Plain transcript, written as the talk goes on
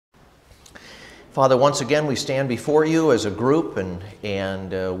Father, once again we stand before you as a group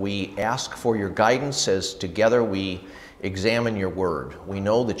and we ask for your guidance as together we examine your word. We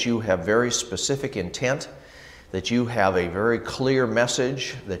know that you have very specific intent, that you have a very clear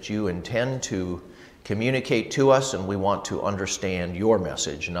message that you intend to communicate to us, and we want to understand your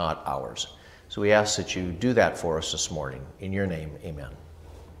message, not ours. So we ask that you do that for us this morning. In your name, amen.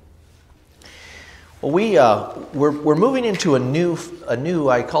 Well, we're moving into a new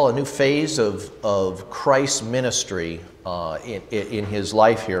phase of Christ's ministry in his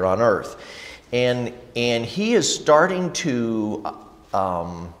life here on earth, and he is starting to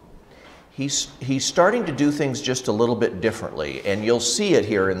he's starting to do things just a little bit differently, and you'll see it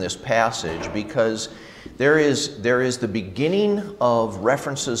here in this passage because there is the beginning of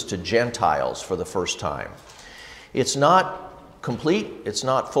references to Gentiles for the first time. It's not complete, it's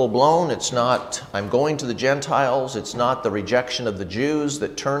not full-blown, it's not, I'm going to the Gentiles, it's not the rejection of the Jews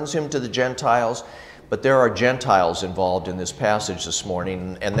that turns him to the Gentiles, but there are Gentiles involved in this passage this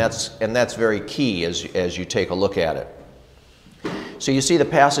morning, and that's very key as you take a look at it. So you see the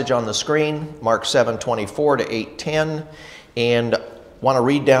passage on the screen, Mark 7:24 to 8:10, and want to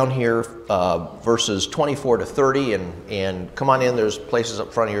read down here verses 24 to 30, and come on in, there's places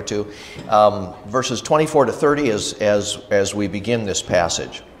up front here too. Verses 24 to 30 as we begin this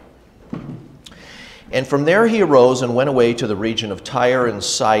passage. And from there he arose and went away to the region of Tyre and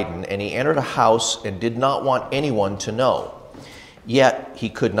Sidon, and he entered a house and did not want anyone to know, yet he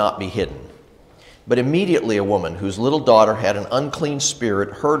could not be hidden. But immediately a woman whose little daughter had an unclean spirit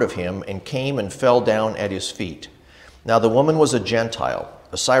heard of him and came and fell down at his feet. Now the woman was a Gentile,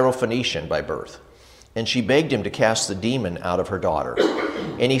 a Syrophoenician by birth, and she begged him to cast the demon out of her daughter.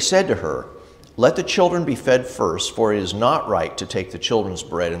 And he said to her, "Let the children be fed first, for it is not right to take the children's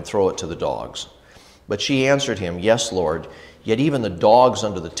bread and throw it to the dogs." But she answered him, "Yes, Lord, yet even the dogs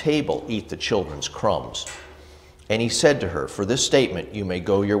under the table eat the children's crumbs." And he said to her, "For this statement you may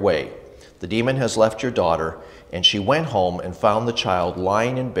go your way. The demon has left your daughter." And she went home and found the child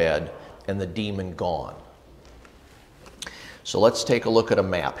lying in bed and the demon gone. So let's take a look at a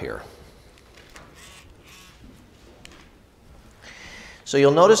map here. So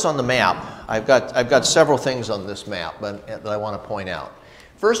you'll notice on the map, I've got several things on this map that I want to point out.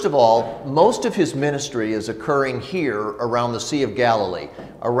 First of all, most of his ministry is occurring here around the Sea of Galilee,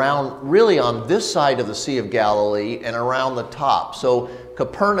 really on this side of the Sea of Galilee and around the top. So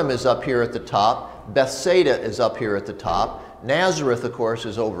Capernaum is up here at the top, Bethsaida is up here at the top, Nazareth, of course,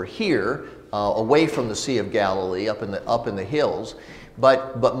 is over here, away from the Sea of Galilee, up in the hills,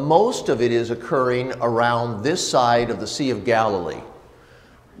 but most of it is occurring around this side of the Sea of Galilee.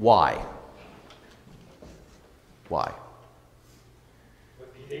 Why? Why?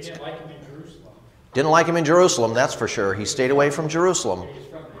 They didn't like him in Jerusalem. Didn't like him in Jerusalem, that's for sure. He stayed away from Jerusalem.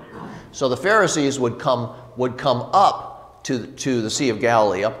 So the Pharisees would come up to the Sea of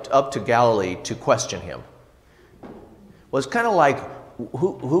Galilee, up to Galilee to question him. Well, it's kind of like,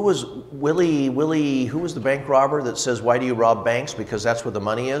 who was Willie, who was the bank robber that says, "Why do you rob banks? Because that's where the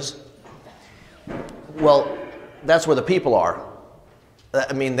money is"? Well, that's where the people are.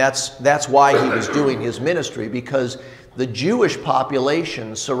 I mean, that's why he was doing his ministry, because the Jewish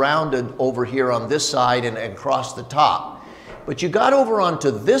population surrounded over here on this side and across the top. But you got over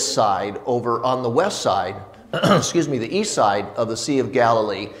onto this side, over on the west side, excuse me, the east side of the Sea of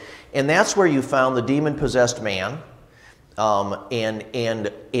Galilee, and that's where you found the demon-possessed man.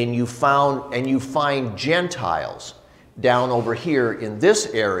 And you find Gentiles down over here in this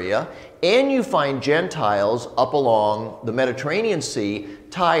area, and you find Gentiles up along the Mediterranean Sea,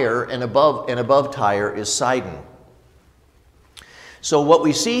 Tyre, and above Tyre is Sidon. So what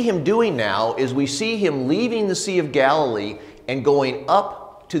we see him doing now is we see him leaving the Sea of Galilee and going up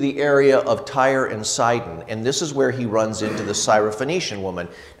to the area of Tyre and Sidon, and this is where he runs into the Syrophoenician woman.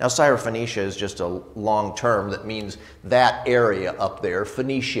 Now, Syrophoenicia is just a long term that means that area up there,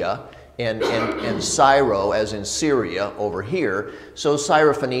 Phoenicia, and Syro, as in Syria, over here. So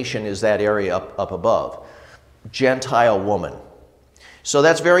Syrophoenician is that area up above. Gentile woman. So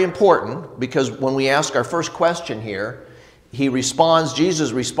that's very important, because when we ask our first question here,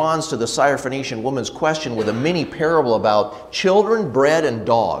 Jesus responds to the Syrophoenician woman's question with a mini parable about children, bread, and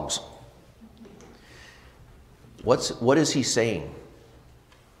dogs. What is he saying?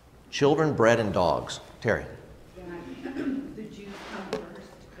 Children, bread, and dogs. Terry. The Jews come first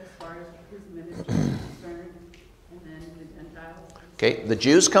as far as his ministry is concerned, and then the Gentiles. Okay, the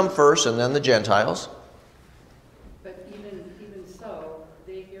Jews come first and then the Gentiles. But even so,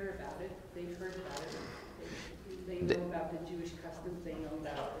 they hear about it, they've heard about it, they know about the Jewish customs, they know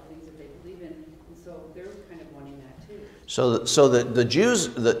about the things that they believe in, and so they're kind of wanting that too. So the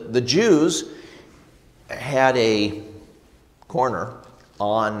Jews had a corner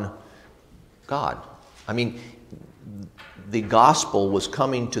on God. I mean, the gospel was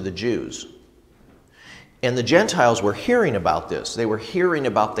coming to the Jews. And the Gentiles were hearing about this. They were hearing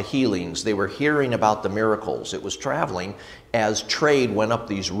about the healings. They were hearing about the miracles. It was traveling as trade went up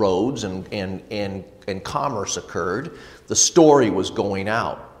these roads and commerce occurred. The story was going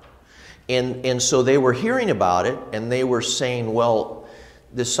out. And so they were hearing about it, and they were saying, well,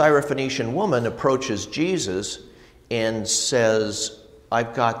 this Syrophoenician woman approaches Jesus and says,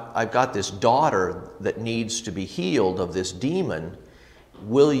 I've got this daughter that needs to be healed of this demon.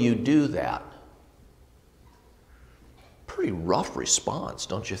 Will you do that? Pretty rough response,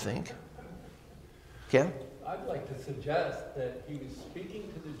 don't you think? Ken? I'd like to suggest that he was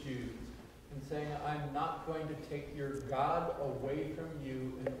speaking to the Jews and saying, I'm not going to take your God away from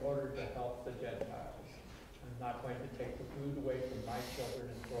you in order to help the Gentiles. I'm not going to take the food away from my children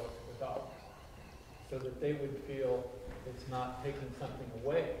and throw it to the dogs. So that they would feel it's not taking something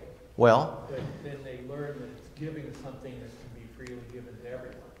away. Well, But then they learn that it's giving something that can be freely given to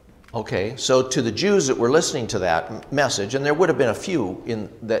everyone. okay, so to the Jews that were listening to that message, and there would have been a few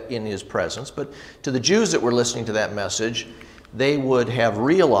in his presence, but to the Jews that were listening to that message, they would have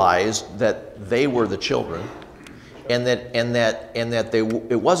realized that they were the children, and that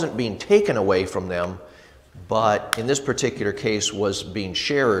it wasn't being taken away from them, but in this particular case was being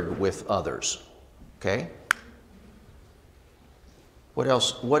shared with others. Okay? What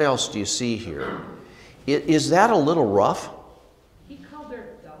else do you see here? Is that a little rough? He called her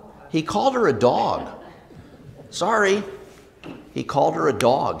a dog. He called her a dog. Sorry. He called her a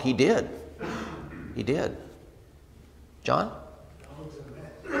dog. He did. He did. John?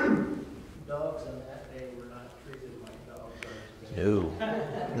 Dogs in that day were not treated like dogs are today.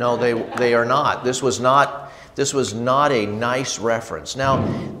 No. No, they are not. This was not a nice reference. Now,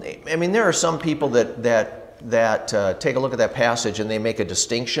 I mean, there are some people that take a look at that passage and they make a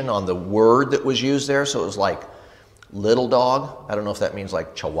distinction on the word that was used there. So it was like little dog. I don't know if that means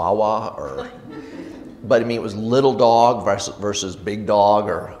like chihuahua but I mean it was little dog versus big dog,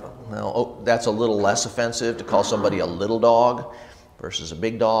 or that's a little less offensive to call somebody a little dog versus a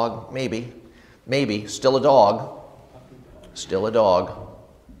big dog. Maybe still a dog. Still a dog.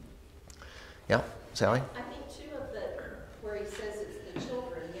 Yeah, Sally? I think too of the, where he says it's the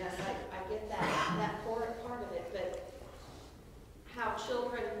children, yes, I get that part of it, but how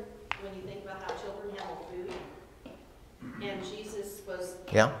children, when you think about how children handle food, and Jesus was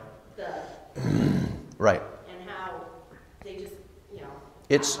Yeah. the, Right. and how they just,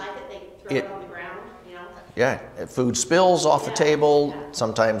 It's- not like it, they throw it on the ground, Yeah, food spills off the Yeah. table. Yeah.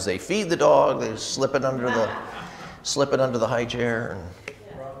 Sometimes they feed the dog. They slip it under the high chair, and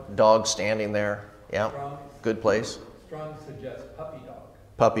Strong, dog standing there. Yeah, strong, good place. strong suggests puppy dog.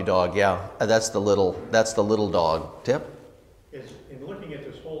 Puppy dog. Yeah, that's the little dog. Tip. In looking at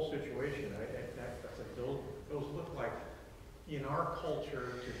this whole situation, those look like, in our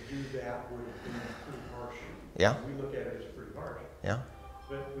culture, to do that would have been pretty harsh. Yeah. We look at it as pretty harsh. Yeah.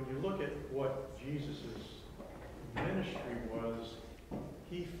 But when you look at what Jesus' ministry was,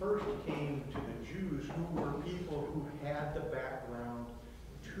 he first came to the Jews, who were people who had the background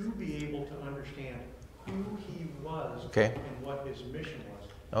to be able to understand who he was Okay. and what his mission was.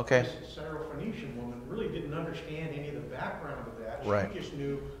 Okay. This Syrophoenician woman really didn't understand any of the background of that. Right. She just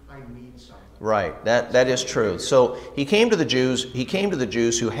knew, I need something. Right. That is true. So he came to the Jews. He came to the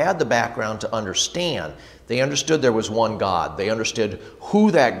Jews who had the background to understand. They understood there was one God. They understood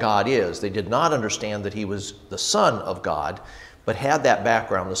who that God is. They did not understand that he was the Son of God, but had that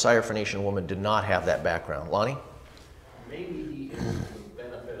background. The Syrophoenician woman did not have that background. Lonnie? Maybe he is the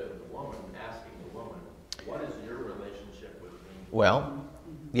benefit of the woman asking the woman, what is your relationship with me? Well,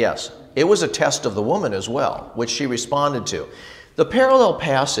 yes. It was a test of the woman as well, which she responded to. The parallel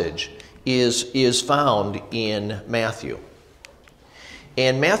passage is found in Matthew.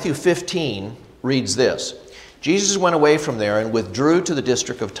 And Matthew 15 reads this. Jesus went away from there and withdrew to the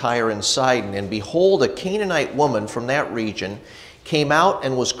district of Tyre and Sidon, and behold, a Canaanite woman from that region came out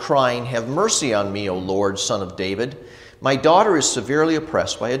and was crying, "Have mercy on me, O Lord, Son of David. My daughter is severely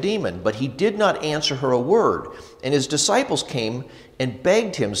oppressed by a demon." But he did not answer her a word. And his disciples came and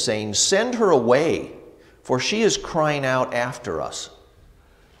begged him, saying, "Send her away, for she is crying out after us."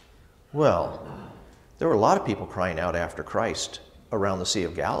 Well, there were a lot of people crying out after Christ around the Sea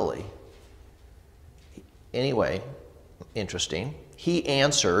of Galilee. Anyway, interesting. He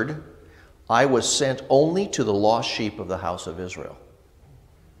answered, "I was sent only to the lost sheep of the house of Israel."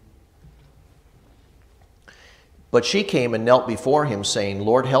 But she came and knelt before him, saying,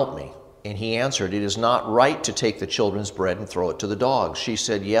 "Lord, help me." And he answered, "It is not right to take the children's bread and throw it to the dogs." She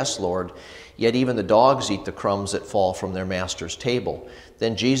said, "Yes, Lord, yet even the dogs eat the crumbs that fall from their master's table."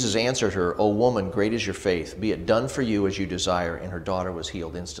 Then Jesus answered her, "O woman, great is your faith. Be it done for you as you desire." And her daughter was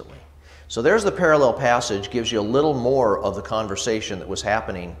healed instantly. So there's the parallel passage, gives you a little more of the conversation that was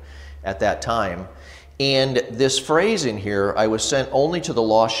happening at that time. And this phrase in here, "I was sent only to the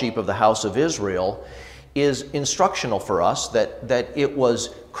lost sheep of the house of Israel," is instructional for us that it was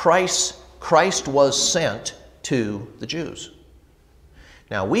Christ was sent to the Jews.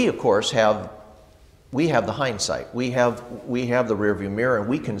 Now we, of course, have the hindsight. We have the rearview mirror, and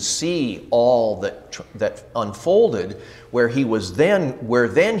we can see all that unfolded where he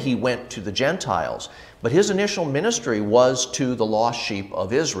went to the Gentiles. But his initial ministry was to the lost sheep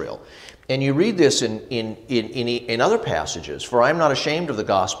of Israel. And you read this in other passages. "For I am not ashamed of the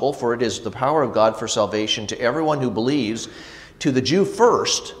gospel, for it is the power of God for salvation to everyone who believes, to the Jew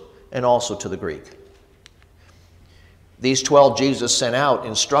first, and also to the Greek." These 12 Jesus sent out,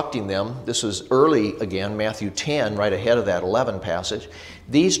 instructing them. This is early again, Matthew 10, right ahead of that 11 passage.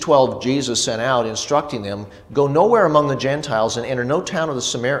 These 12 Jesus sent out, instructing them, "Go nowhere among the Gentiles and enter no town of the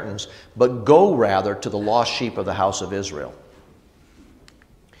Samaritans, but go rather to the lost sheep of the house of Israel."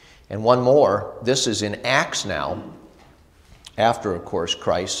 And one more, this is in Acts now, after, of course,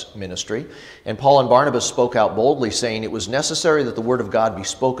 Christ's ministry. "And Paul and Barnabas spoke out boldly, saying, 'It was necessary that the word of God be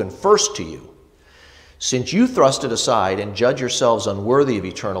spoken first to you. Since you thrust it aside and judge yourselves unworthy of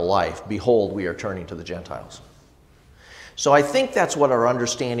eternal life, behold, we are turning to the Gentiles.'" So I think that's what our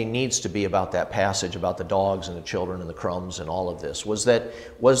understanding needs to be about that passage, about the dogs and the children and the crumbs and all of this, was that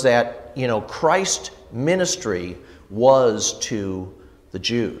Christ's ministry was to the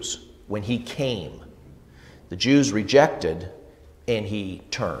Jews when he came. The Jews rejected, and he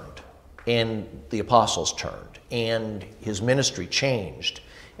turned, and the apostles turned, and his ministry changed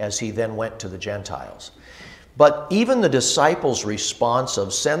as he then went to the Gentiles. But even the disciples' response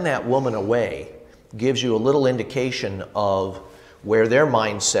of "send that woman away" gives you a little indication of where their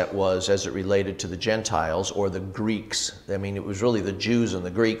mindset was as it related to the Gentiles or the Greeks. I mean, it was really the Jews and the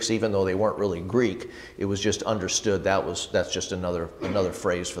Greeks, even though they weren't really Greek. It was just understood that's just another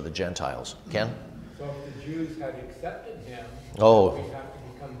phrase for the Gentiles. Ken? So if the Jews had accepted him, Oh. we have to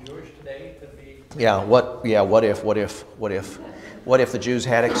become Jewish today to be... What if the Jews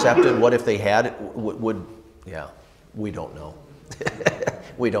had accepted? What if they had, we don't know.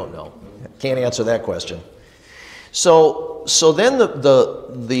 We don't know. Can't answer that question. So then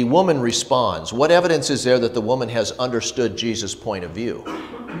the woman responds. What evidence is there that the woman has understood Jesus' point of view?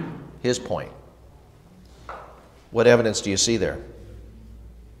 His point. What evidence do you see there?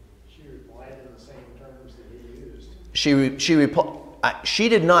 She replied in the same terms that he used. She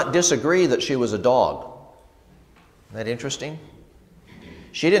did not disagree that she was a dog. Isn't that interesting?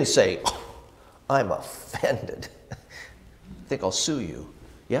 She didn't say, "Oh, I'm offended. I think I'll sue you."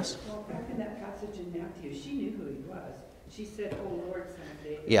 Yes? Well, back in that passage in Matthew, she knew who he was. She said, "Oh Lord, son of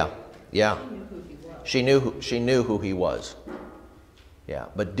David." Yeah. She knew who he was. She knew who he was. Yeah,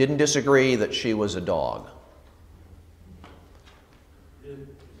 but didn't disagree that she was a dog. It's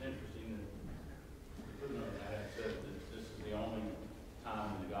interesting that the footnote had said that this is the only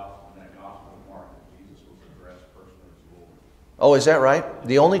time in that Gospel of Mark that Jesus was addressed personally as Lord. Oh, is that right?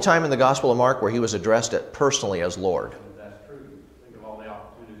 The only time in the Gospel of Mark where he was addressed personally as Lord. And if that's true, think of all the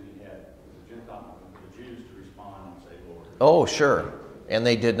opportunities he had with the Gentiles, with the Jews to respond and say Lord. Oh, sure. And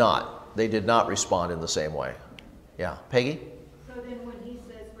they did not. They did not respond in the same way. Yeah. Peggy? So then when he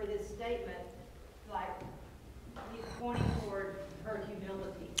says for this statement, like, he's pointing toward her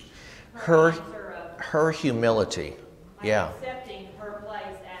humility. Answer of, Her humility. like, Yeah. accepting her place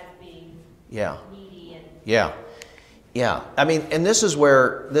as being Yeah. needy and Yeah. Yeah. I mean, and this is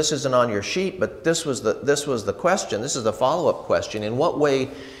where, this isn't on your sheet, but this was the question. This is the follow-up question. In what way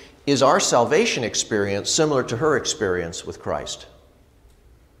is our salvation experience similar to her experience with Christ?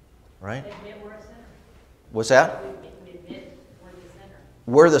 Right? admit we're a sinner. What's that? We admit we're the sinner.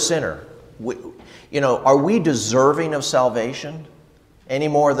 We're the sinner. Are we deserving of salvation any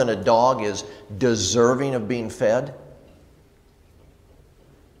more than a dog is deserving of being fed?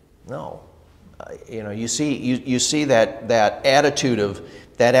 No. You see that attitude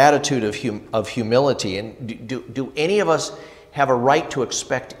of humility. And do any of us have a right to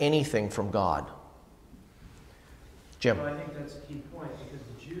expect anything from God? Jim. Well, I think that's a key point, because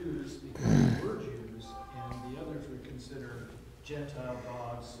the Jews, because they were Jews, and the others were considered Gentile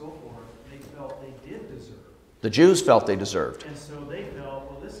dogs, so forth, they felt they did deserve. The Jews felt they deserved. And so they felt,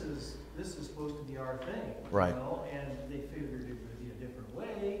 well, this is supposed to be our thing. Right. And they figured it would be a different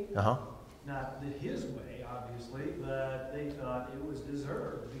way. Uh-huh. not his way, obviously, but they thought it was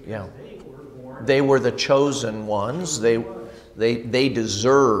deserved because Yeah. they were born. They were the chosen ones. They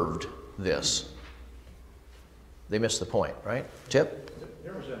deserved this. They missed the point, right? Chip?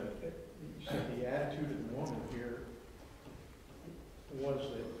 There was you said the attitude of the woman here was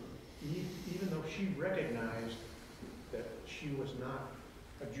that even though she recognized that she was not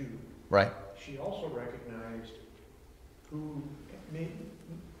a Jew, Right. she also recognized who,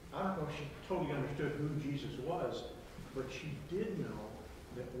 I don't know if she totally understood who Jesus was, but she did know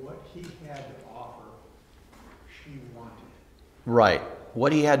that what he had to offer, she wanted. Right.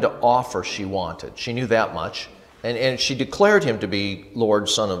 What he had to offer, she wanted. She knew that much. And she declared him to be Lord,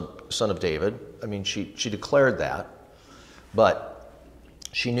 son of David. I mean, she declared that. But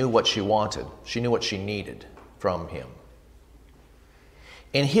she knew what she wanted. She knew what she needed from him.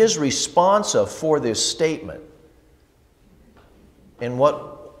 And his response for this statement, and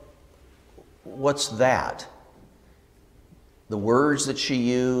what's that? The words that she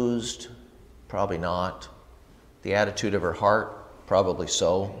used? Probably not. The attitude of her heart? Probably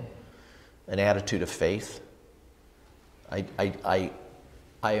so. An attitude of faith? I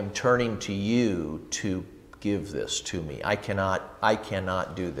am turning to you to give this to me. I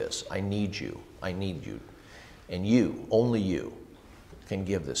cannot do this. I need you. I need you. And you, only you, can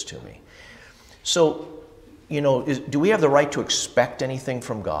give this to me. So, do we have the right to expect anything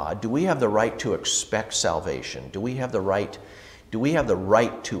from God? Do we have the right to expect salvation? Do we have the right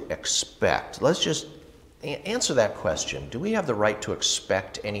to expect? Let's just answer that question. Do we have the right to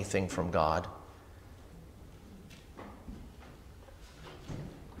expect anything from God?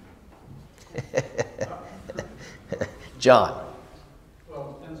 John.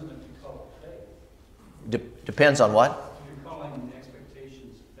 Well, it depends on if you call it faith. Depends on what? If you're calling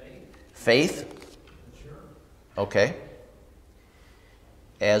expectations faith. Faith? Sure. Okay.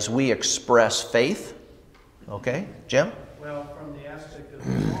 As we express faith? Okay. Jim? Well, from the aspect of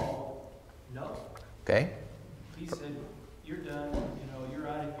the fall, no. Okay. He said, you're done, you're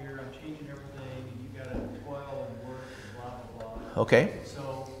out of here, I'm changing everything, and you gotta toil and work and blah, blah, blah. Okay.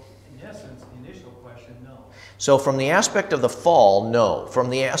 So, in essence, the initial question, no. So from the aspect of the fall, no.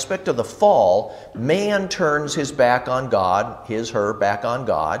 From the aspect of the fall, man turns his back on God, her back on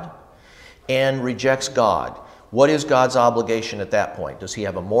God, and rejects God. What is God's obligation at that point? Does he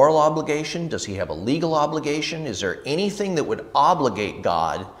have a moral obligation? Does he have a legal obligation? Is there anything that would obligate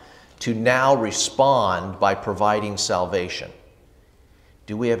God to now respond by providing salvation?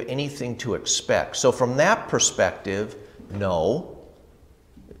 Do we have anything to expect? So from that perspective, no.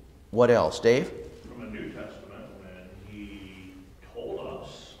 What else? Dave? From the New Testament, when he told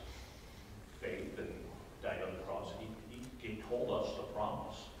us faith and died on the cross, he told us the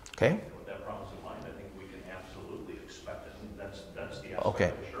promise. Okay. And with that promise in mind, I think we can absolutely expect it. And that's the aspect Okay.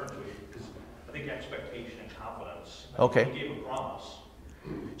 of assurance. Because I think expectation and confidence. Okay. He gave a promise.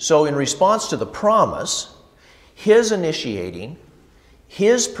 So in response to the promise, his initiating,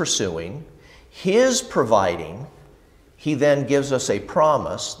 his pursuing, his providing, he then gives us a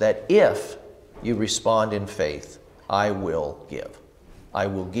promise that if you respond in faith, I will give. I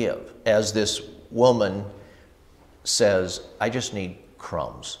will give. As this woman says, I just need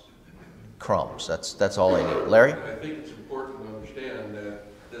crumbs. Crumbs. That's all I need. Larry? I think it's important to understand that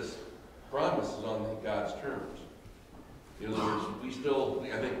this promise is on God's terms. In other words,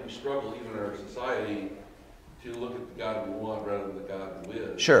 I think we struggle even in our society to look at the God we want rather than the God who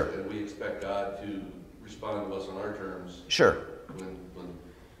is. Sure. And we expect God to respond to us on our terms. Sure. When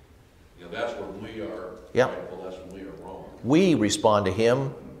that's when we are Yep. rightful, that's when we are wrong. We respond to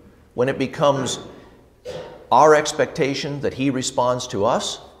him. When it becomes our expectation that he responds to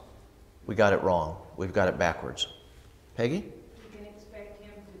us, we got it wrong. We've got it backwards. Peggy? You can expect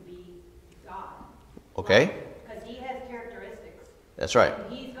him to be God. Okay. Because he has characteristics. That's right.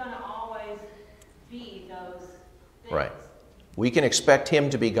 And he's gonna always be those things. Right. We can expect him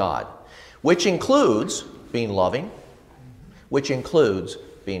to be God, which includes being loving, which includes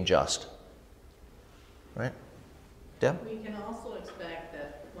being just. Right? Deb? We can also expect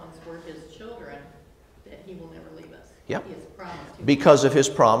that once we're his children, that he will never leave us. Yep. He has promised. He will Because of his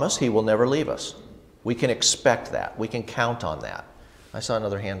promise, he will never leave us. We can expect that. We can count on that. I saw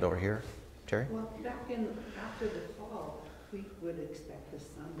another hand over here. Terry? Well, after the fall, we would expect the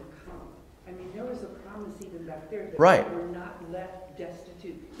Son to come. I mean, there was a promise even back there that Right. we were not left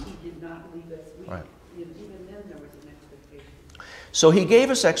destitute. He did not leave us weak. Right. Even then, there was an expectation. So he gave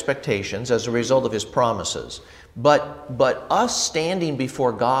us expectations as a result of his promises. But us standing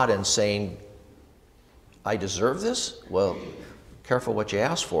before God and saying, I deserve this? Well, careful what you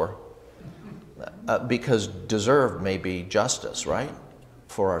ask for. Because deserved may be justice, right?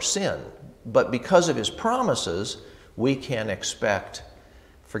 For our sin. but because of his promises, we can expect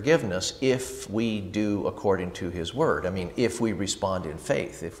forgiveness if we do according to his word. I mean, if we respond in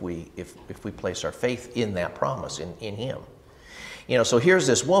faith, if we place our faith in that promise, in him. You know, so here's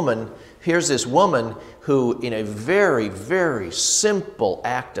this woman who, in a very, very simple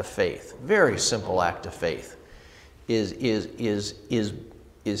act of faith, is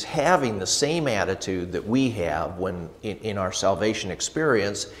having the same attitude that we have when in our salvation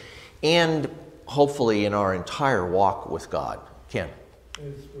experience, and hopefully in our entire walk with God. Ken?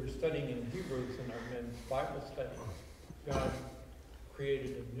 As we're studying in Hebrews in our men's Bible study, God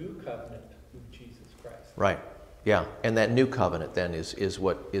created a new covenant with Jesus Christ. Right. Yeah. And that new covenant then is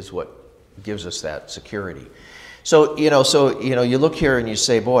what gives us that security. So you look here and you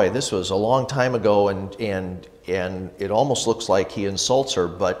say, boy, this was a long time ago, and it almost looks like he insults her,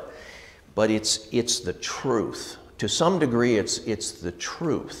 but it's the truth. To some degree, it's the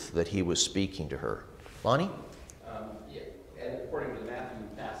truth that he was speaking to her. Lonnie? Yeah, and according to the Matthew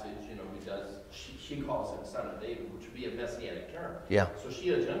passage, she calls him son of David, which would be a messianic term. Yeah. So she,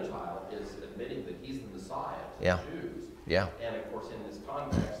 a Gentile, is admitting that he's the Messiah to Yeah. the Jews. Yeah. And of course, in this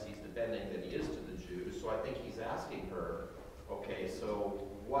context, he's defending that he is to the Jews. So I think he's asking her, okay, so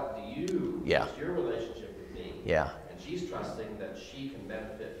what do you, what's your relationship with me? Yeah. And she's trusting that she can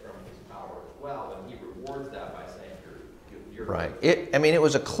benefit from his power as well, and he rewards that by saying, you're right. It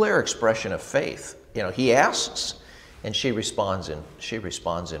was a clear expression of faith. You know, he asks, and she responds in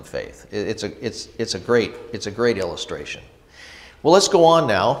faith. It's a great illustration. Well, let's go on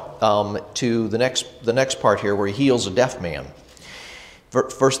now to the next part here, where he heals a deaf man.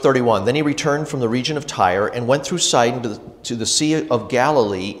 Verse 31. Then he returned from the region of Tyre and went through Sidon to the Sea of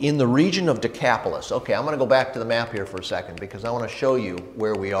Galilee in the region of Decapolis. Okay, I'm going to go back to the map here for a second because I want to show you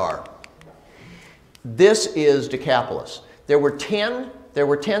where we are. This is Decapolis. There were 10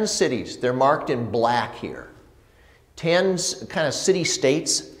 cities. They're marked in black here. 10 kind of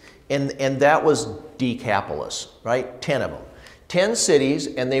city-states, and that was Decapolis, right? 10 of them. 10 cities,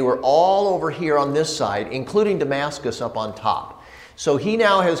 and they were all over here on this side, including Damascus up on top. So he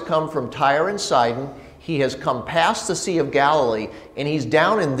now has come from Tyre and Sidon. He has come past the Sea of Galilee, and he's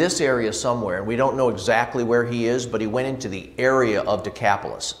down in this area somewhere. And we don't know exactly where he is, but he went into the area of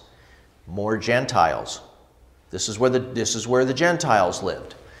Decapolis. More Gentiles. This is where the Gentiles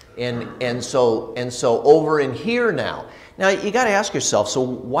lived. And so over in here now. Now you got to ask yourself, so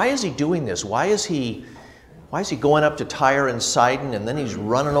why is he doing this? Why is he going up to Tyre and Sidon, and then he's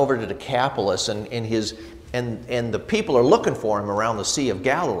running over to Decapolis, and the people are looking for him around the Sea of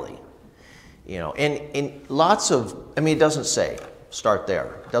Galilee? You know, and lots of, it doesn't say. Start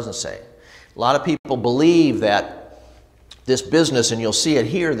there. It doesn't say. A lot of people believe that this business, and you'll see it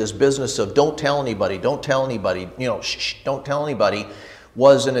here, this business of don't tell anybody, don't tell anybody, shh, don't tell anybody,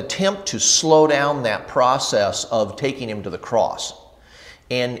 was an attempt to slow down that process of taking him to the cross.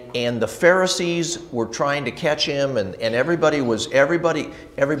 And the Pharisees were trying to catch him, and everybody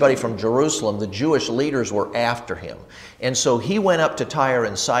from Jerusalem, the Jewish leaders, were after him. And so he went up to Tyre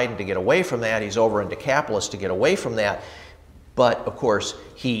and Sidon to get away from that. He's over in Decapolis to get away from that. But of course,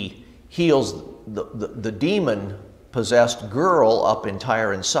 he heals the demon-possessed girl up in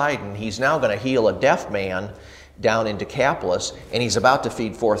Tyre and Sidon. He's now going to heal a deaf man down in Decapolis, and he's about to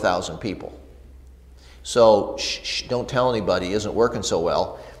feed 4,000 people. So, shh, don't tell anybody isn't working so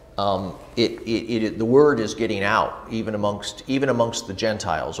well. The word is getting out, even amongst the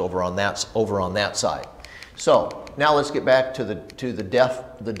Gentiles over on that side. So now let's get back to the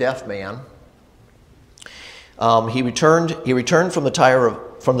deaf man. He returned from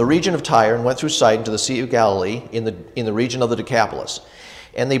the region of Tyre and went through Sidon to the Sea of Galilee in the region of the Decapolis.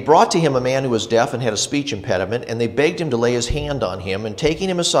 And they brought to him a man who was deaf and had a speech impediment, and they begged him to lay his hand on him. And taking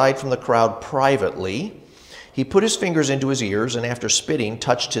him aside from the crowd privately, he put his fingers into his ears, and after spitting,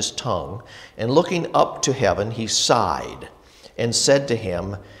 touched his tongue. And looking up to heaven, he sighed and said to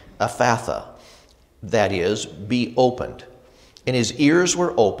him, Ephphatha, that is, be opened. And his ears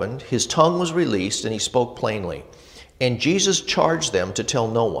were opened, his tongue was released, and he spoke plainly. And Jesus charged them to tell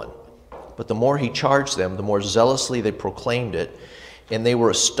no one. But the more he charged them, the more zealously they proclaimed it. And they were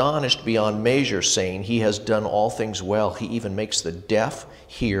astonished beyond measure, saying, He has done all things well. He even makes the deaf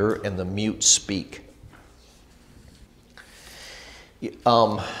hear and the mute speak.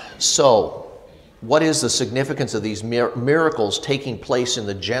 So, what is the significance of these miracles taking place in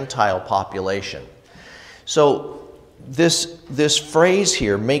the Gentile population? So, this phrase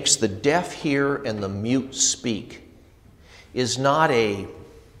here, makes the deaf hear and the mute speak, is not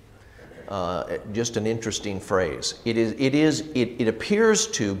just an interesting phrase. It appears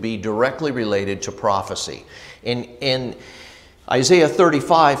to be directly related to prophecy. And Isaiah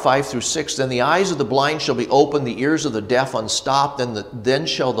 35, 5 through 6, then the eyes of the blind shall be opened, the ears of the deaf unstopped, then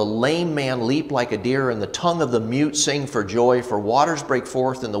shall the lame man leap like a deer, and the tongue of the mute sing for joy, for waters break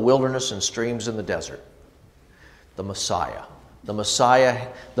forth in the wilderness and streams in the desert. The Messiah. The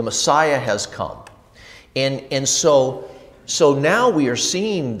Messiah has come. And so now we are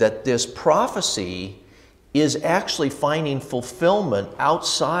seeing that this prophecy is actually finding fulfillment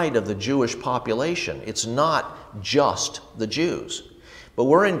outside of the Jewish population. It's not just the Jews. But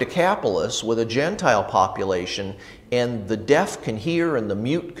we're in Decapolis with a Gentile population, and the deaf can hear and the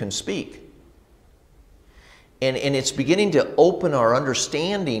mute can speak. And it's beginning to open our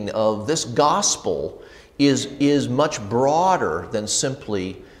understanding of this gospel is much broader than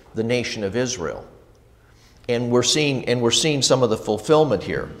simply the nation of Israel. And we're seeing some of the fulfillment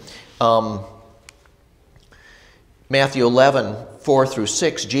here. Matthew 11, 4 through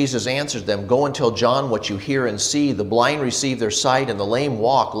 6, Jesus answered them, go and tell John what you hear and see. The blind receive their sight, and the lame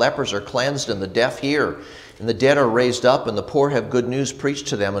walk. Lepers are cleansed, and the deaf hear. And the dead are raised up, and the poor have good news preached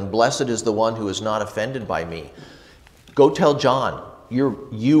to them. And blessed is the one who is not offended by me. Go tell John,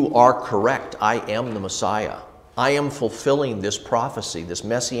 you are correct. I am the Messiah. I am fulfilling this prophecy, this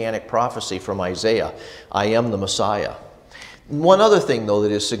messianic prophecy from Isaiah. I am the Messiah. One other thing, though,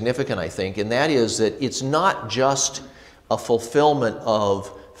 that is significant, I think, and that is that it's not just a fulfillment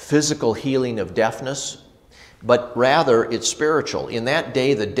of physical healing of deafness, but rather it's spiritual. In that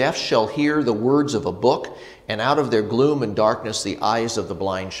day, the deaf shall hear the words of a book, and out of their gloom and darkness, the eyes of the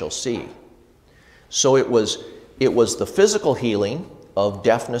blind shall see. So it was the physical healing of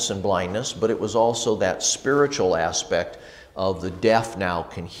deafness and blindness, but it was also that spiritual aspect of the deaf now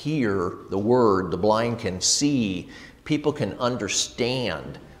can hear the word, the blind can see, people can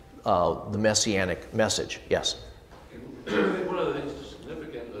understand the messianic message. Yes? I think one of the things that's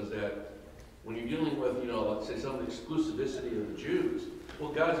significant is that when you're dealing with, let's say some of the exclusivity of the Jews,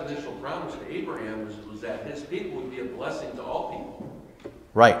 well, God's initial promise to Abraham was that his people would be a blessing to all people.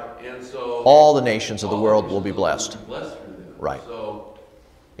 Right. And so all the nations of the world will be blessed. Blessed through them. Right. So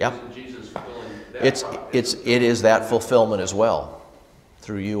yep. Isn't Jesus fulfilling that it is that fulfillment as well.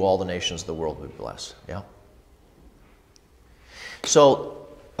 Through you, all the nations of the world will be blessed. Yeah. So,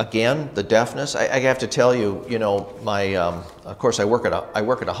 again, the deafness. I have to tell you, my of course I work at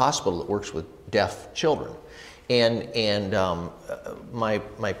a hospital that works with deaf children, and my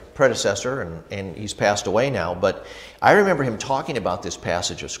predecessor, and he's passed away now, but I remember him talking about this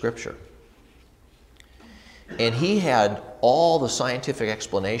passage of Scripture, and he had all the scientific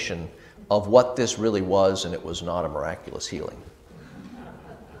explanation of what this really was, and it was not a miraculous healing.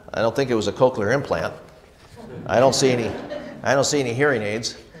 I don't think it was a cochlear implant. I don't see any hearing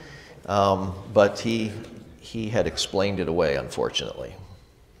aids, but he had explained it away, unfortunately.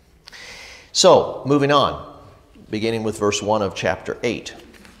 So, moving on, beginning with verse 1 of chapter 8.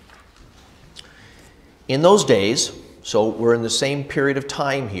 In those days, so we're in the same period of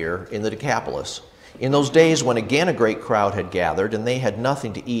time here in the Decapolis, in those days when again a great crowd had gathered and they had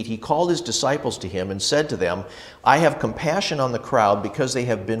nothing to eat, he called his disciples to him and said to them, I have compassion on the crowd because they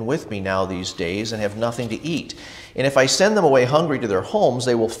have been with me now these days and have nothing to eat. And if I send them away hungry to their homes,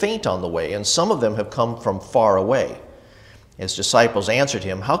 they will faint on the way, and some of them have come from far away. His disciples answered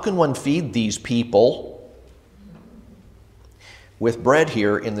him, how can one feed these people with bread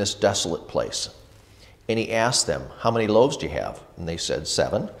here in this desolate place? And he asked them, how many loaves do you have? And they said,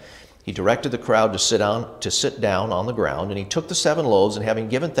 7. He directed the crowd to sit down on the ground, and he took the 7 loaves, and having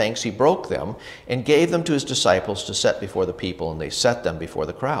given thanks, he broke them and gave them to his disciples to set before the people, and they set them before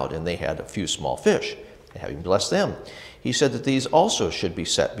the crowd, and they had a few small fish. And having blessed them, he said that these also should be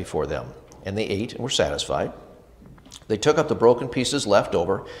set before them. And they ate and were satisfied. They took up the broken pieces left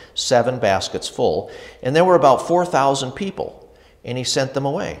over, 7 baskets full, and there were about 4,000 people, and he sent them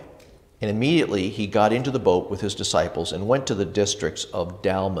away. And immediately he got into the boat with his disciples and went to the districts of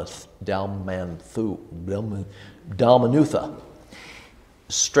Dalmanutha,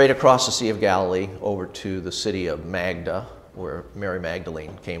 straight across the Sea of Galilee over to the city of Magda, where Mary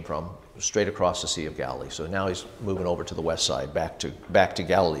Magdalene came from, straight across the Sea of Galilee. So now he's moving over to the west side, back to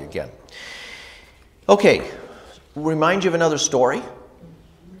Galilee again. Okay, remind you of another story.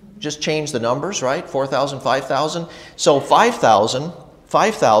 Just change the numbers, right? 4,000, 5,000. So 5,000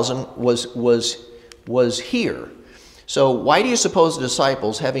 was here. So why do you suppose the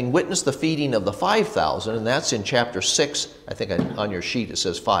disciples, having witnessed the feeding of the 5,000, and that's in chapter 6, I think on your sheet it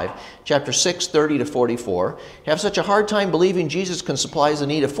says 5, chapter 6, 30 to 44, have such a hard time believing Jesus can supply the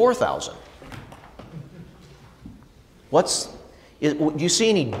need of 4,000? Do you see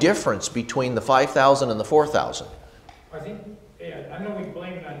any difference between the 5,000 and the 4,000? I think, I know we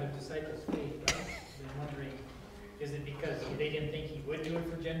blame it on the disciples' faith, right? I'm wondering, Is it because they didn't think he would do it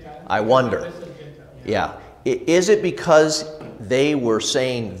for Gentiles? I wonder. This is Gentile. Yeah. Is it because they were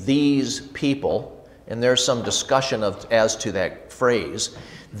saying these people, and there's some discussion as to that phrase,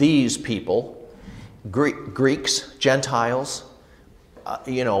 these people, Greeks, Gentiles, are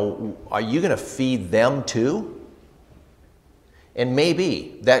you going to feed them too? And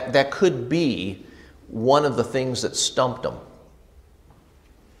maybe that could be one of the things that stumped them.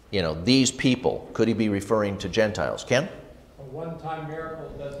 These people, could he be referring to Gentiles? Ken? A one-time miracle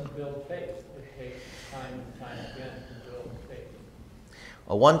doesn't build faith. It takes time and time again to build faith.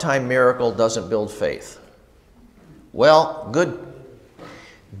 A one-time miracle doesn't build faith. Well,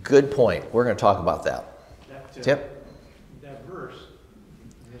 good point. We're going to talk about that. Tip? That verse,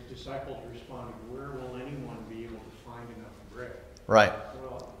 his disciples responded, "Where will anyone be able to find enough bread?" Right.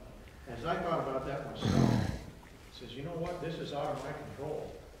 Well, as I thought about that myself, it says, you know what, this is out of my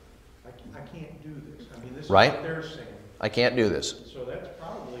control. I can't do this. I mean, this is Right. what they're saying. I can't do this. So that's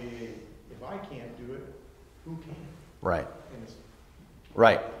probably, if I can't do it, who can? Right. And it's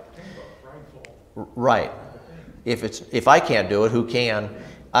Right. kind of a prideful Right. thing. If I can't do it, who can?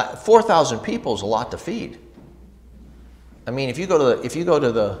 4,000 people is a lot to feed. I mean, if you go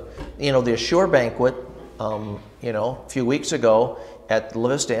to the Assure banquet, a few weeks ago at the La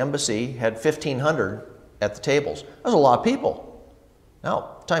Vista Embassy, had 1,500 at the tables. That's a lot of people.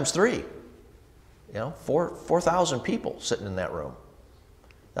 Now, times 3. 4,000 people sitting in that room.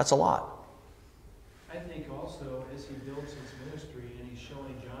 That's a lot. I think also, as he builds his ministry and he's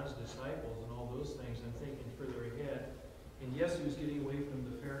showing John's disciples and all those things, I'm thinking further ahead. And yes, he was getting away from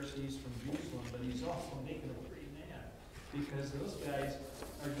the Pharisees from Jerusalem, but he's also making them pretty mad. Because those guys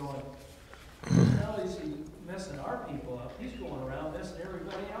are going, not only is he messing our people up, he's going around messing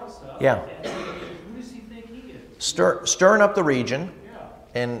everybody else up. Yeah. And who does he think he is? Stirring up the region. Yeah.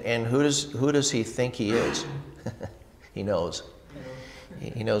 And who does he think he is? He knows.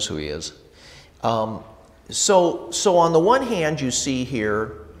 He knows who he is. So on the one hand, you see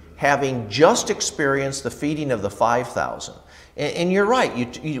here, having just experienced the feeding of the 5,000, and you're right.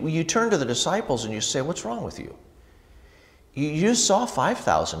 You turn to the disciples and you say, "What's wrong with you? You just saw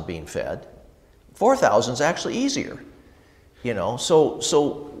 5,000 being fed. 4,000 is actually easier, So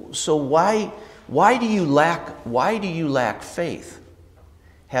why do you lack faith?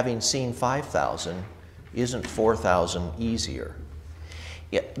 Having seen 5,000, isn't 4,000 easier?"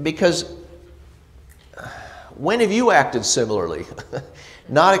 Yeah, because when have you acted similarly?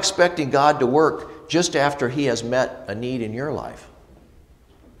 Not expecting God to work just after He has met a need in your life.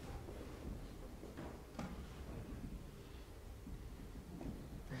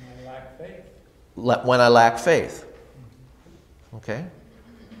 When I lack faith. When I lack faith. Okay?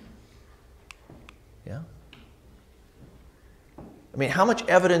 Yeah? I mean, how much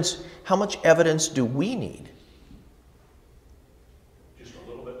evidence do we need? Just a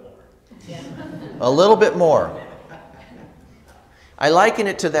little bit more. A little bit more. I liken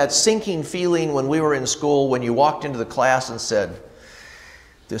it to that sinking feeling when we were in school when you walked into the class and said,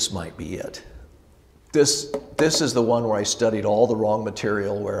 "This might be it. This is the one where I studied all the wrong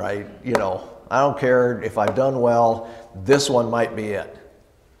material, where I don't care if I've done well, this one might be it."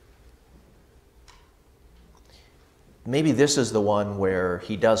 Maybe this is the one where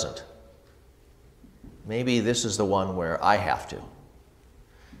he doesn't. Maybe this is the one where I have to.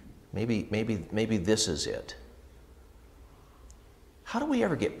 Maybe this is it. How do we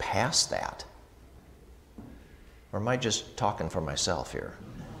ever get past that? Or am I just talking for myself here?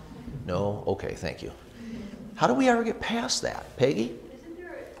 No? Okay, thank you. How do we ever get past that? Peggy? Isn't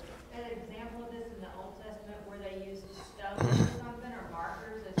there an example of this in the Old Testament where they used stones or something, or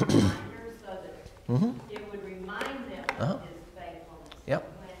markers as reminders, so that it would remind them of His faithfulness? Yep.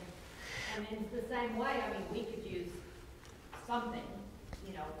 And it's the same way, I mean, we could use something,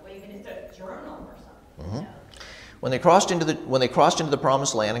 even if it's a journal or something. When they crossed into the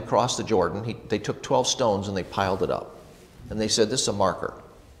Promised Land and crossed the Jordan, they took 12 stones and they piled it up, and they said, "This is a marker.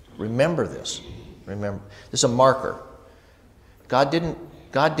 Remember this. Remember, this is a marker." God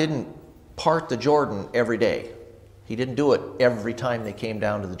didn't part the Jordan every day. He didn't do it every time they came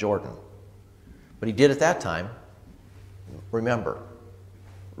down to the Jordan, but He did at that time. Remember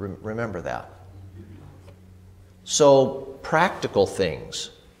that. So practical things,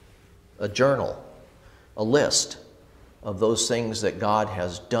 a journal, a list of those things that God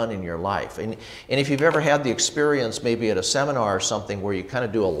has done in your life. And if you've ever had the experience maybe at a seminar or something where you kind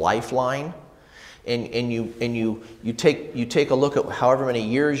of do a lifeline, and you take a look at however many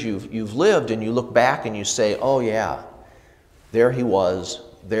years you've lived, and you look back and you say, "Oh yeah, there he was,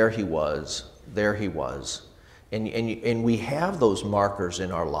 there he was, there he was." And we have those markers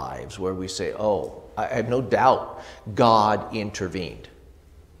in our lives where we say, oh, I have no doubt God intervened.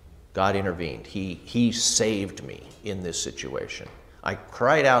 God intervened. He saved me in this situation. I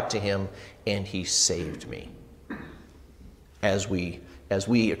cried out to him and he saved me. As we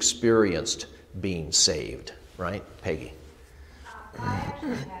experienced being saved, right, Peggy? I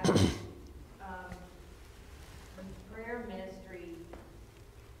actually have prayer ministry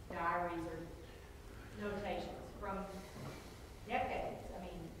diaries or notations from decades. I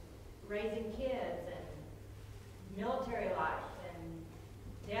mean, raising kids and military life and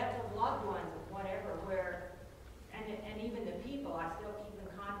death of loved ones and whatever, where, and even the people, I still keep in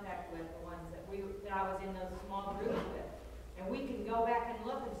contact with the ones that I was in those small groups with. And we can go back and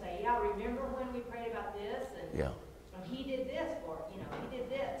look and say, yeah, remember when we prayed about this? And he did this for, he did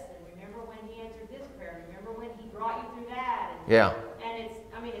this. And remember when he answered this prayer? Remember when he brought you through that? And,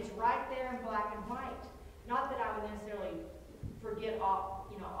 and it's right there in black and white. Not that I would necessarily forget all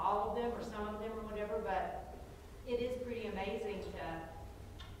of them or some of them or whatever, but it is pretty amazing to,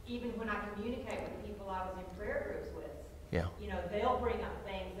 even when I communicate with people I was in prayer groups with, they'll bring up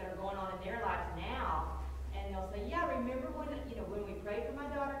things that are going on in their lives now. And they'll say, yeah, remember when we prayed for my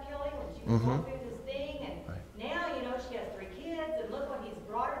daughter Kelly when she was going through this thing, and now, she has 3 kids, and look what he's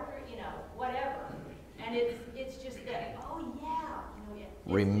brought her through, whatever. And it's just that, oh yeah,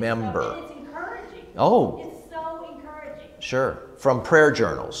 remember. It's encouraging. Oh. It's so encouraging. Sure. From prayer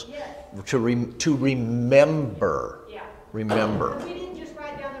journals. Yes. To remember. Yeah. Remember. But we didn't just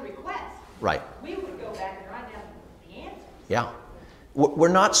write down the request. Right. We would go back and write down the answers. Yeah. We're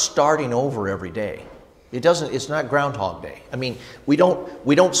not starting over every day. It's not Groundhog Day. I mean, we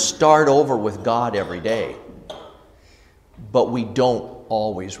don't start over with God every day, but we don't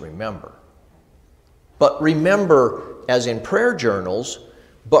always remember. But remember as in prayer journals,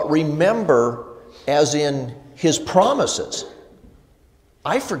 but remember as in his promises.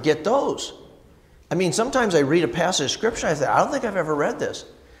 I forget those. I mean, sometimes I read a passage of scripture and I say, I don't think I've ever read this.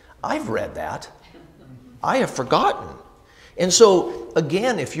 I've read that. I have forgotten. And so,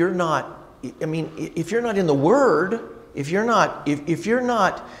 again, if you're not in the Word, if you're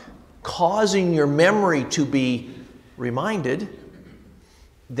not causing your memory to be reminded,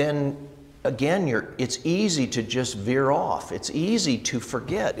 then again, it's easy to just veer off. It's easy to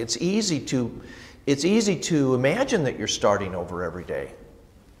forget. It's easy to imagine that you're starting over every day.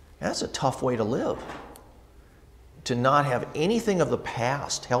 That's a tough way to live. To not have anything of the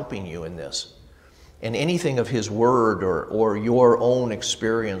past helping you in this, and anything of His Word or your own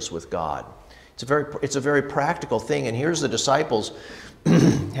experience with God. It's a very practical thing. And here's the disciples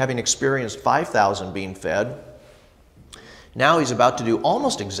having experienced 5,000 being fed. Now He's about to do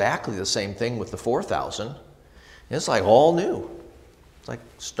almost exactly the same thing with the 4,000. It's like all new. It's like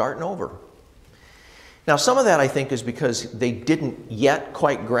starting over. Now, some of that, I think, is because they didn't yet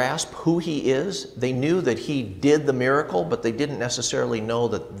quite grasp who He is. They knew that He did the miracle, but they didn't necessarily know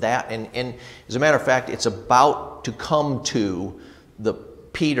that, and as a matter of fact, it's about to come to the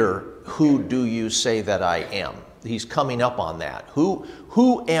Peter, who do you say that I am? He's coming up on that. Who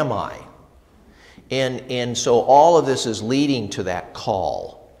am I? And so all of this is leading to that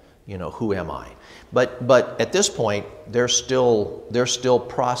call, who am I? But at this point, they're still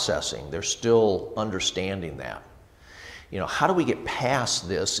processing. They're still understanding that. How do we get past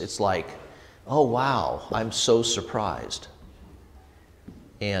this? It's like, oh wow, I'm so surprised,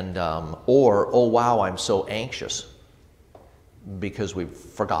 and or oh wow, I'm so anxious because we've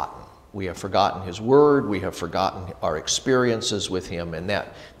forgotten. We have forgotten His Word. We have forgotten our experiences with Him, and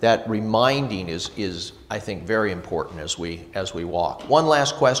that reminding is I think very important as we walk. One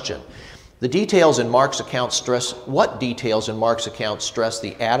last question. What details in Mark's account stress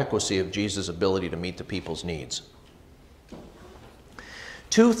the adequacy of Jesus' ability to meet the people's needs?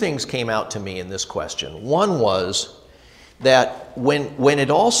 Two things came out to me in this question. One was that when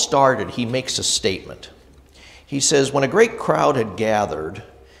it all started, he makes a statement. He says, when a great crowd had gathered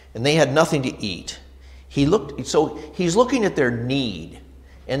and they had nothing to eat, he's looking at their need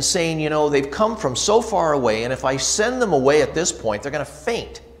and saying, they've come from so far away, and if I send them away at this point, they're going to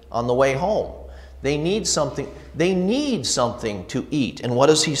faint on the way home. They need something to eat. And what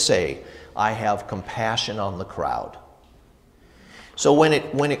does he say? I have compassion on the crowd. So when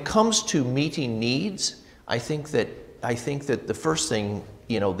it comes to meeting needs, I think that the first thing,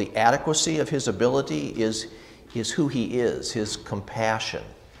 the adequacy of his ability is who he is, his compassion.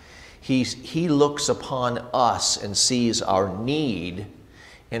 He looks upon us and sees our need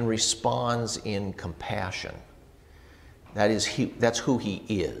and responds in compassion. That's who he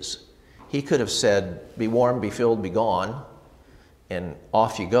is. He could have said, be warm, be filled, be gone, and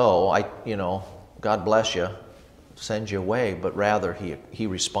off you go. God bless you. send you away, but rather he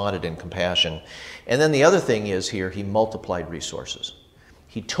responded in compassion. And then the other thing is here, he multiplied resources.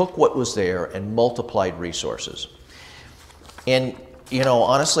 He took what was there and multiplied resources. And, you know,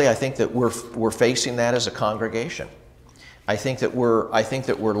 honestly, I think that we're facing that as a congregation. I think that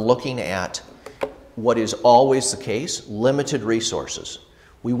we're looking at what is always the case, limited resources.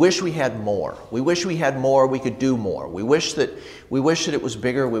 We wish we had more. We wish we had more, we could do more. We wish that it was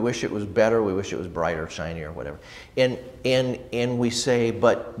bigger, we wish it was better, we wish it was brighter, shinier, whatever. And we say,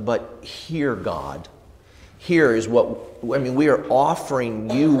 but here, God, here is what, I mean, we are offering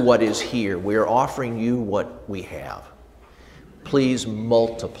you what is here. We are offering you what we have. Please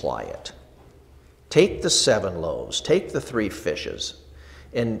multiply it. Take the 7 loaves, take the 3 fishes,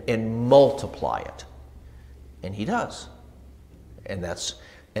 and multiply it. And he does. And that's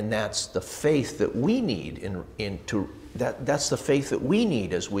the faith that we need that's the faith that we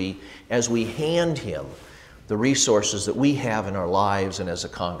need as we hand him the resources that we have in our lives and as a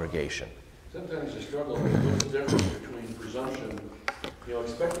congregation. Sometimes the struggle is what's the difference between presumption, you know,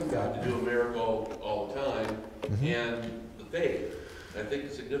 expecting God to do a miracle all the time, and the faith. I think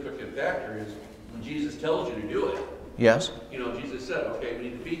the significant factor is when Jesus tells you to do it. Yes. You know, Jesus said, okay, we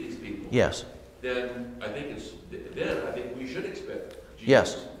need to feed these people. Yes. Then I think we should expect Jesus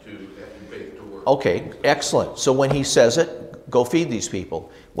yes. to have faith to work. Okay, excellent. So when he says it, go feed these people.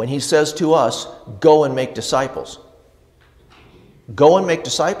 When he says to us, go and make disciples. Go and make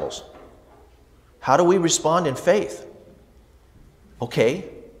disciples. How do we respond in faith? Okay,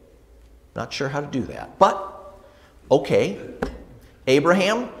 not sure how to do that, but okay.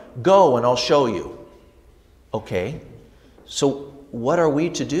 Abraham, go and I'll show you. Okay, so what are we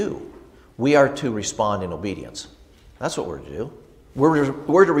to do? We are to respond in obedience. That's what we're to do.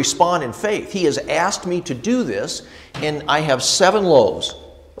 We're to respond in faith. He has asked me to do this, and I have 7 loaves.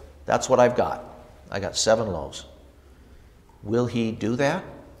 That's what I've got. I got 7 loaves. Will he do that?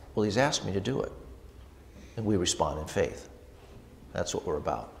 Well, he's asked me to do it. And we respond in faith. That's what we're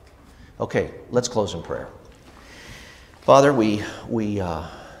about. Okay, let's close in prayer. Father, we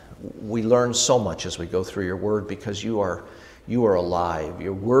learn so much as we go through your word because you are alive.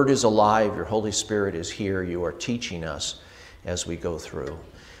 Your word is alive. Your Holy Spirit is here. You are teaching us as we go through.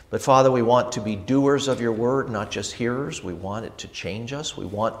 But Father, we want to be doers of your word, not just hearers. We want it to change us. We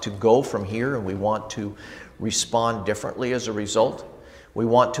want to go from here and we want to respond differently as a result. We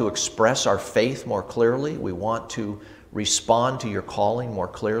want to express our faith more clearly. We want to respond to your calling more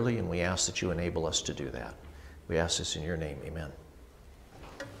clearly, and we ask that you enable us to do that. We ask this in your name. Amen.